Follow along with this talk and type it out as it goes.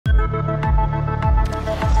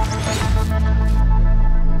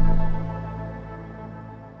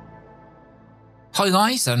Hi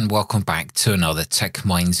guys, and welcome back to another Tech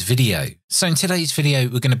Minds video. So in today's video,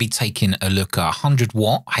 we're going to be taking a look at a 100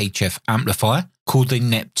 watt HF amplifier called the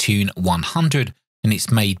Neptune 100, and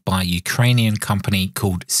it's made by a Ukrainian company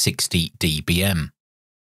called 60 dBm.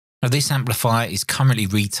 Now this amplifier is currently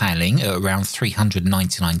retailing at around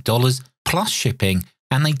 $399 plus shipping,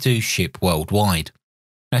 and they do ship worldwide.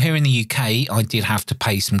 Now here in the UK, I did have to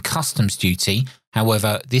pay some customs duty.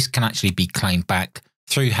 However, this can actually be claimed back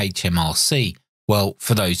through HMRC. Well,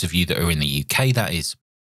 for those of you that are in the UK, that is.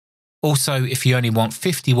 Also, if you only want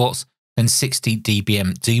 50 watts, then 60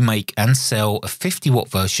 dBm do make and sell a 50 watt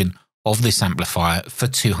version of this amplifier for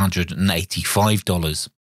 $285.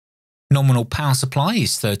 Nominal power supply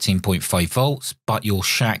is 13.5 volts, but your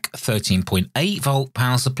Shack 13.8 volt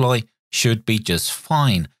power supply should be just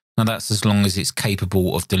fine. Now that's as long as it's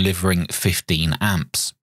capable of delivering 15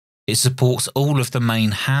 amps. It supports all of the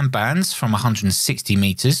main ham bands from 160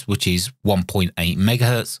 meters, which is 1.8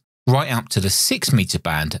 megahertz, right up to the 6 meter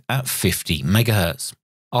band at 50 megahertz.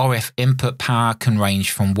 RF input power can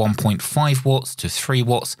range from 1.5 watts to 3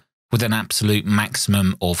 watts with an absolute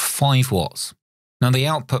maximum of 5 watts. Now the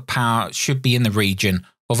output power should be in the region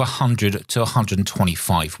of 100 to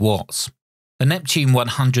 125 watts. The Neptune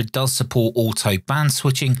 100 does support auto band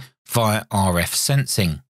switching via RF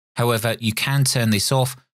sensing. However, you can turn this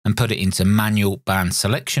off and put it into manual band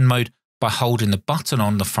selection mode by holding the button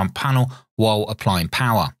on the front panel while applying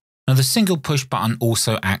power. Now the single push button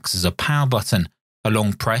also acts as a power button, a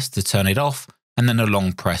long press to turn it off and then a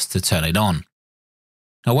long press to turn it on.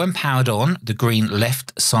 Now when powered on, the green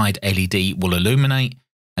left side LED will illuminate,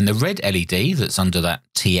 and the red LED that's under that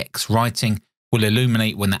TX writing will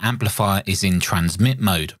illuminate when the amplifier is in transmit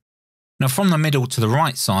mode. Now from the middle to the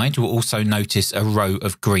right side, you'll also notice a row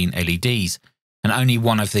of green LEDs, and only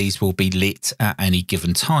one of these will be lit at any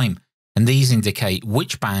given time, and these indicate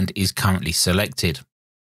which band is currently selected.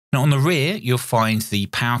 Now on the rear, you'll find the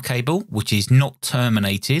power cable, which is not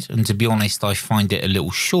terminated, and to be honest, I find it a little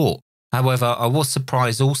short. However, I was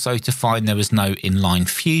surprised also to find there was no inline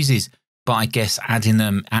fuses, but I guess adding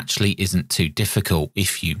them actually isn't too difficult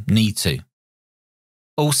if you need to.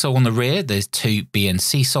 Also on the rear, there's two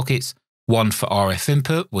BNC sockets, one for RF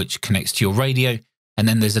input, which connects to your radio, and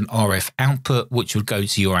then there's an RF output which will go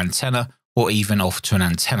to your antenna or even off to an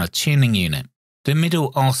antenna tuning unit. The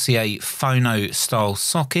middle RCA phono style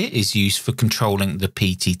socket is used for controlling the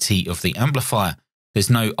PTT of the amplifier. There's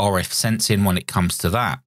no RF sensing when it comes to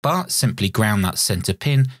that, but simply ground that center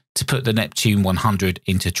pin to put the Neptune 100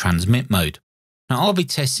 into transmit mode. Now I'll be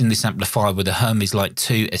testing this amplifier with a Hermes Lite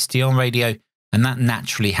 2 SDR radio, and that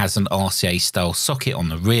naturally has an RCA style socket on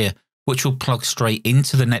the rear, which will plug straight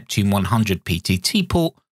into the Neptune 100 PTT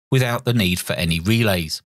port without the need for any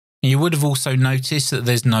relays. And you would have also noticed that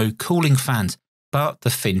there's no cooling fans, but the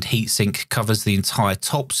finned heatsink covers the entire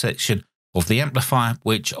top section of the amplifier,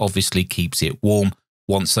 which obviously keeps it warm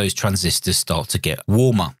once those transistors start to get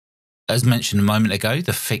warmer. As mentioned a moment ago,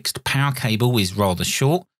 the fixed power cable is rather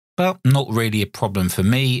short, but not really a problem for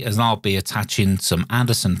me, as I'll be attaching some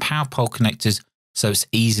Anderson power pole connectors, so it's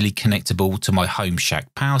easily connectable to my home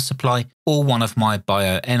Shack power supply or one of my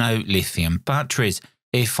Bio-Enno lithium batteries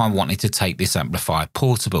if I wanted to take this amplifier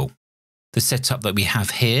portable. The setup that we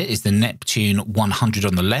have here is the Neptune 100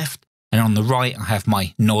 on the left, and on the right I have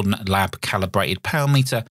my non-lab calibrated power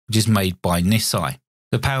meter, which is made by Nisei.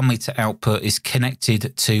 The power meter output is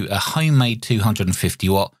connected to a homemade 250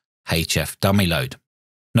 watt HF dummy load.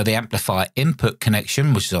 Now the amplifier input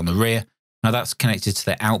connection, which is on the rear, now that's connected to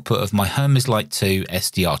the output of my Hermes Lite 2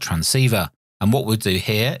 SDR transceiver. And what we'll do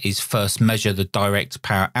here is first measure the direct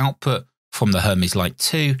power output from the Hermes Lite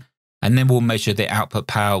 2, and then we'll measure the output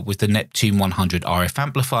power with the Neptune 100 RF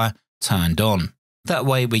amplifier turned on. That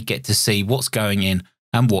way we get to see what's going in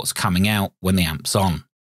and what's coming out when the amp's on.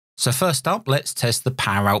 So first up, let's test the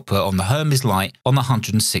power output on the Hermes Lite on the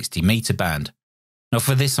 160 meter band. Now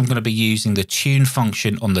for this, I'm going to be using the tune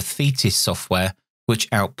function on the Thetis software, which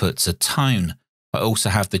outputs a tone. I also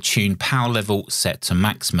have the tune power level set to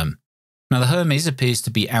maximum. Now the Hermes appears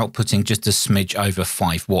to be outputting just a smidge over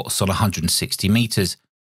 5 watts on 160 meters,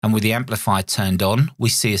 and with the amplifier turned on, we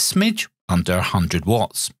see a smidge under 100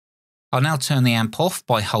 watts. I'll now turn the amp off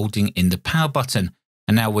by holding in the power button,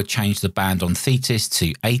 and now we'll change the band on Thetis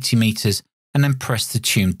to 80 meters and then press the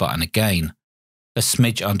tune button again. A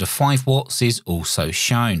smidge under 5 watts is also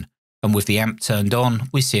shown, and with the amp turned on,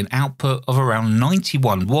 we see an output of around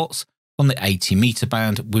 91 watts on the 80 meter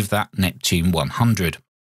band with that Neptune 100.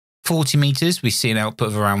 40 meters, we see an output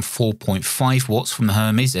of around 4.5 watts from the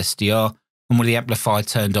Hermes SDR, and with the amplifier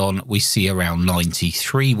turned on, we see around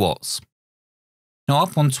 93 watts. Now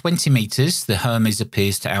up on 20 meters, the Hermes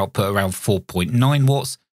appears to output around 4.9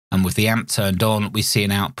 watts, and with the amp turned on, we see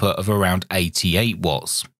an output of around 88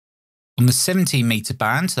 watts. On the 17 meter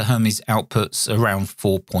band, the Hermes outputs around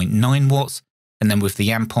 4.9 watts, and then with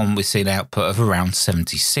the amp on, we see an output of around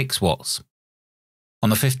 76 watts. On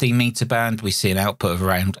the 15 meter band, we see an output of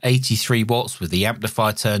around 83 watts with the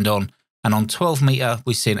amplifier turned on, and on 12 meter,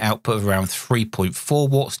 we see an output of around 3.4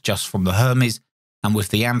 watts just from the Hermes, and with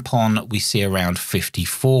the amp on, we see around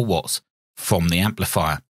 54 watts from the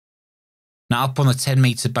amplifier. Now up on the 10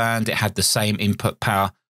 meter band, it had the same input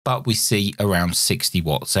power, but we see around 60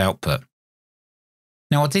 watts output.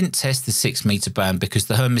 Now I didn't test the 6 meter band because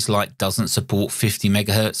the Hermes Lite doesn't support 50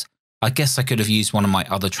 megahertz. I guess I could have used one of my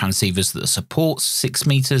other transceivers that supports 6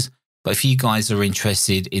 meters, but if you guys are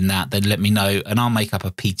interested in that, then let me know and I'll make up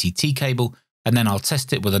a PTT cable and then I'll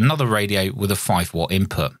test it with another radio with a 5 watt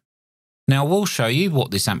input. Now I will show you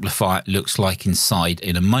what this amplifier looks like inside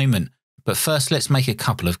in a moment, but first let's make a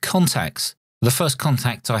couple of contacts. The first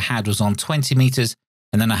contact I had was on 20 meters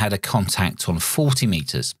and then I had a contact on 40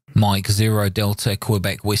 meters. Mike 0 Delta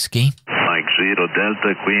Quebec Whiskey. Mike 0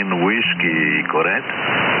 Delta Queen Whiskey, correct?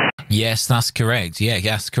 Yes, that's correct. Yeah,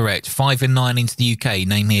 that's correct. 5 and 9 into the UK.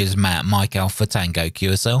 Name here is Matt, Mike Alpha Tango,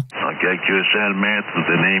 QSL. Okay, QSL, Matt.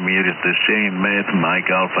 The name here is the same, Matt, Mike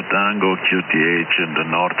Alpha Tango, QTH in the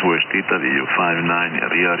Northwest Italy, 59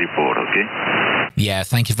 RIA report, okay? Yeah,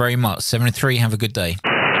 thank you very much. 73, have a good day.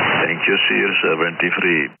 Thank you, sir,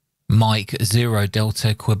 73. Mike 0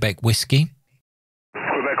 Delta Quebec Whiskey.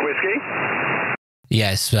 Quebec Whiskey?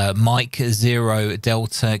 Yes, Mike 0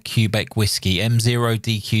 Delta Quebec Whiskey,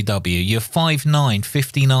 M0DQW. You're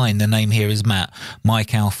 5959. The name here is Matt,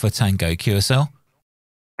 Mike Alpha Tango, QSL.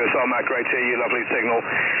 QSL, Matt, great to hear you. Lovely signal.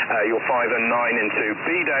 You're 5 and 9 into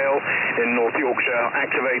Bedale in North Yorkshire,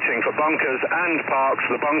 activating for bunkers and parks.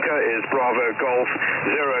 The bunker is Bravo Golf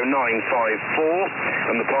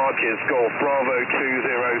 0954 and the park is Golf Bravo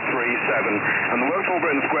 2037. And the Woking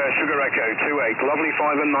Britain Square Sugar Echo 28. Lovely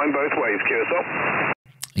 5 and 9 both ways, QSL.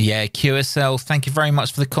 Yeah, QSL, thank you very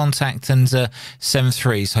much for the contact and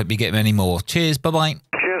 7.3s. Hope you get many more. Cheers, bye-bye.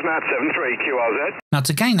 Cheers, Matt, 7.3 QRZ. Now,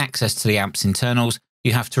 to gain access to the amp's internals,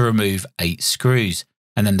 you have to remove 8 screws,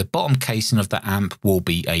 and then the bottom casing of the amp will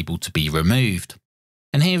be able to be removed.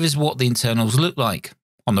 And here is what the internals look like.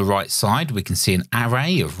 On the right side, we can see an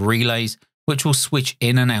array of relays, which will switch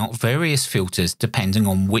in and out various filters depending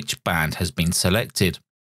on which band has been selected.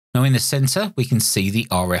 Now in the center, we can see the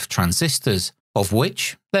RF transistors, of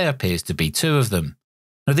which there appears to be 2 of them.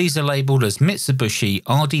 Now these are labeled as Mitsubishi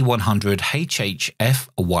RD100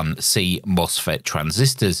 HHF1C MOSFET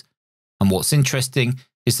transistors. And what's interesting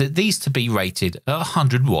is that these to be rated at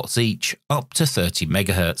 100 watts each, up to 30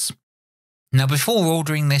 megahertz. Now before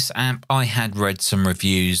ordering this amp, I had read some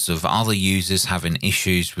reviews of other users having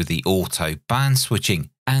issues with the auto band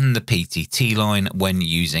switching and the PTT line when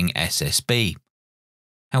using SSB.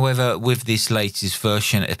 However, with this latest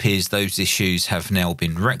version, it appears those issues have now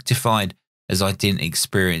been rectified, as I didn't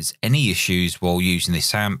experience any issues while using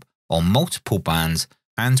this amp on multiple bands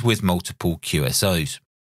and with multiple QSOs.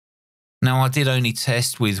 Now I did only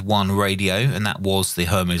test with one radio, and that was the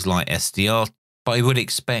Hermes Lite SDR, but I would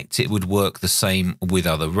expect it would work the same with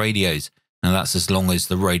other radios. Now that's as long as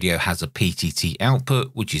the radio has a PTT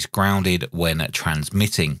output, which is grounded when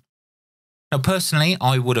transmitting. Now personally,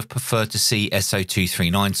 I would have preferred to see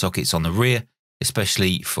SO239 sockets on the rear,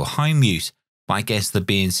 especially for home use, but I guess the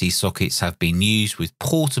BNC sockets have been used with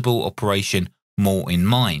portable operation more in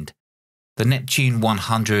mind. The Neptune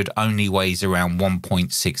 100 only weighs around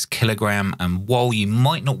 1.6 kilogram, and while you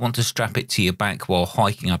might not want to strap it to your back while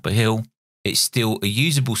hiking up a hill, it's still a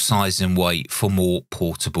usable size and weight for more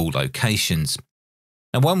portable locations.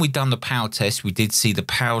 Now when we done the power test, we did see the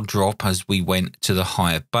power drop as we went to the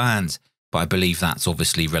higher bands, but I believe that's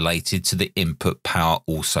obviously related to the input power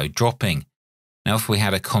also dropping. Now if we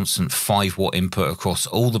had a constant 5 watt input across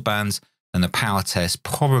all the bands, then the power test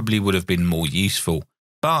probably would have been more useful.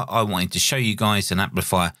 But I wanted to show you guys an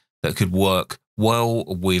amplifier that could work well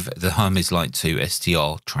with the Hermes Lite 2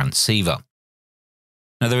 SDR transceiver.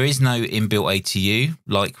 Now there is no inbuilt ATU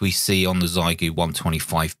like we see on the Zygu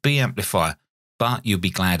 125B amplifier, but you'll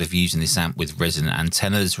be glad of using this amp with resonant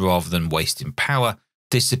antennas rather than wasting power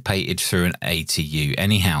dissipated through an ATU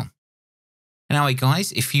anyhow. Anyway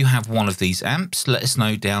guys, if you have one of these amps, let us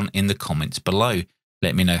know down in the comments below.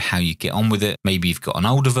 Let me know how you get on with it. Maybe you've got an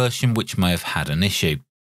older version which may have had an issue.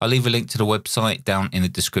 I'll leave a link to the website down in the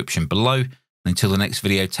description below. Until the next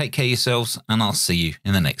video, take care of yourselves and I'll see you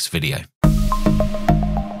in the next video.